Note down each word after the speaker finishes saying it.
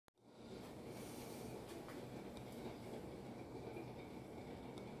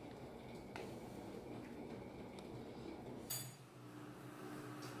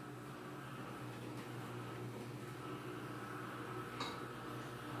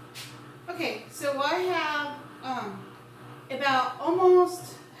Okay, so I have about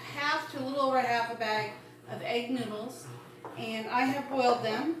almost half to a little over half a bag of egg noodles, and I have boiled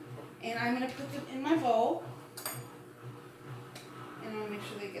them, and I'm going to put them in my bowl, and I'm going to make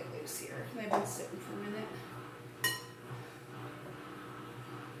sure they get loose here. They've been sitting for a minute.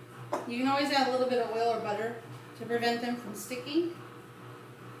 You can always add a little bit of oil or butter to prevent them from sticking.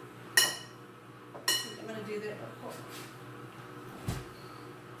 I'm going to do that real quick.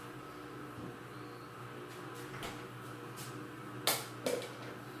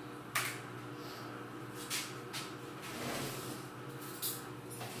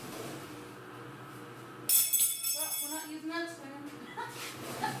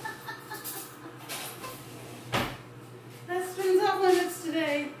 That spoon's off limits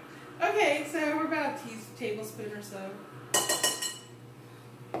today. Okay, so we're about a tablespoon or so.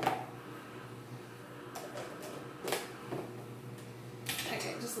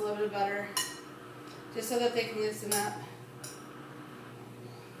 Okay, just a little bit of butter, just so that they can loosen up.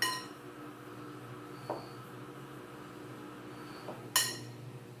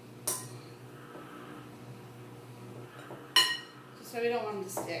 Just so we don't want them to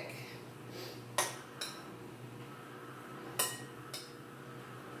stick.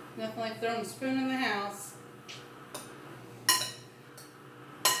 Nothing like throwing a spoon in the house.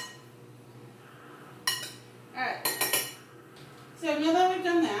 Alright. So now that we've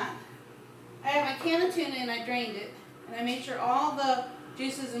done that, I have my can of tuna and I drained it. And I made sure all the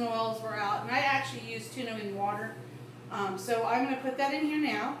juices and oils were out. And I actually used tuna in water. So I'm going to put that in here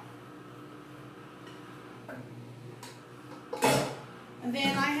now. And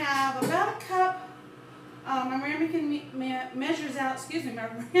then I have about a cup. My ramekin measures out,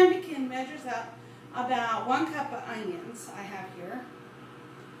 about 1 cup of onions I have here.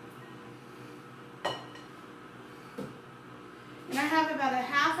 And I have about a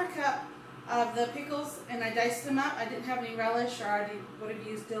half a cup of the pickles, and I diced them up. I didn't have any relish, or I would have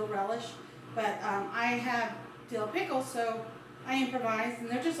used dill relish, but I have dill pickles, so I improvised, and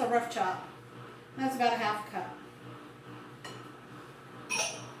they're just a rough chop. And that's about a half a cup.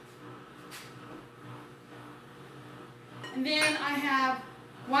 And then I have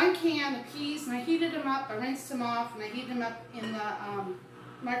 1 can of peas, and I heated them up, I rinsed them off, and I heated them up in the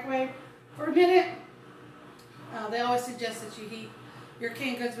microwave for a minute. They always suggest that you heat your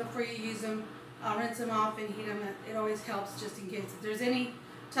canned goods before you use them. Rinse them off and heat them. It always helps, just in case if there's any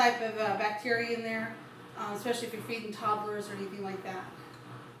type of bacteria in there, especially if you're feeding toddlers or anything like that.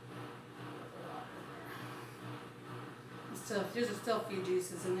 There's still a few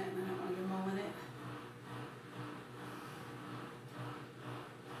juices in it, and I don't want to get them all in it.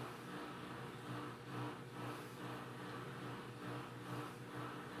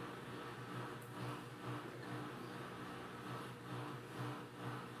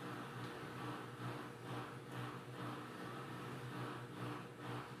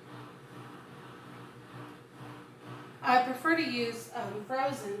 I prefer to use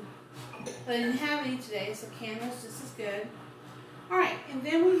frozen, but I didn't have any today, so canned was just as good. Alright, and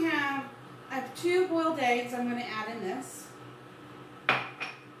then I have 2 boiled eggs I'm going to add in this.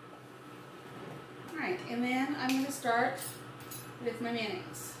 Alright, and then I'm going to start with my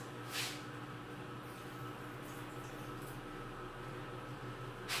mayonnaise.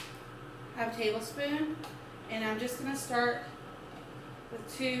 I have a tablespoon, and I'm just going to start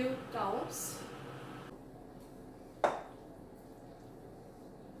with 2 dollops.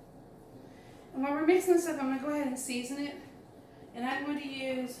 And while we're mixing this up, I'm going to go ahead and season it. And I'm going to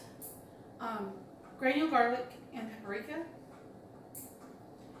use granule garlic and paprika.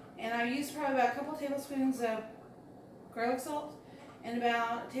 And I used probably about a couple tablespoons of garlic salt and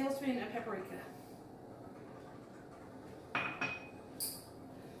about a tablespoon of paprika.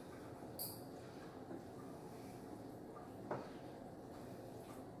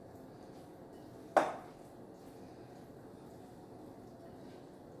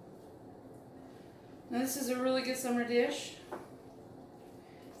 Now this is a really good summer dish.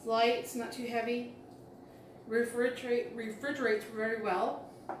 It's light, it's not too heavy. Refrigerates very well.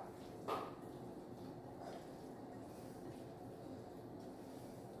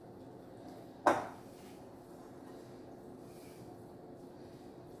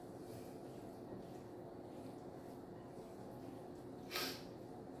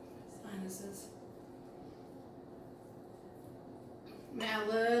 Sinuses. Now a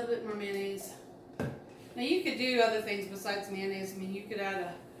little bit more mayonnaise. Now you could do other things besides mayonnaise. I mean, you could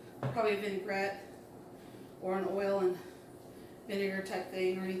add probably a vinaigrette or an oil and vinegar type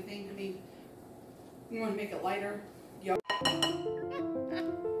thing or anything. I mean, you want to make it lighter. Yum.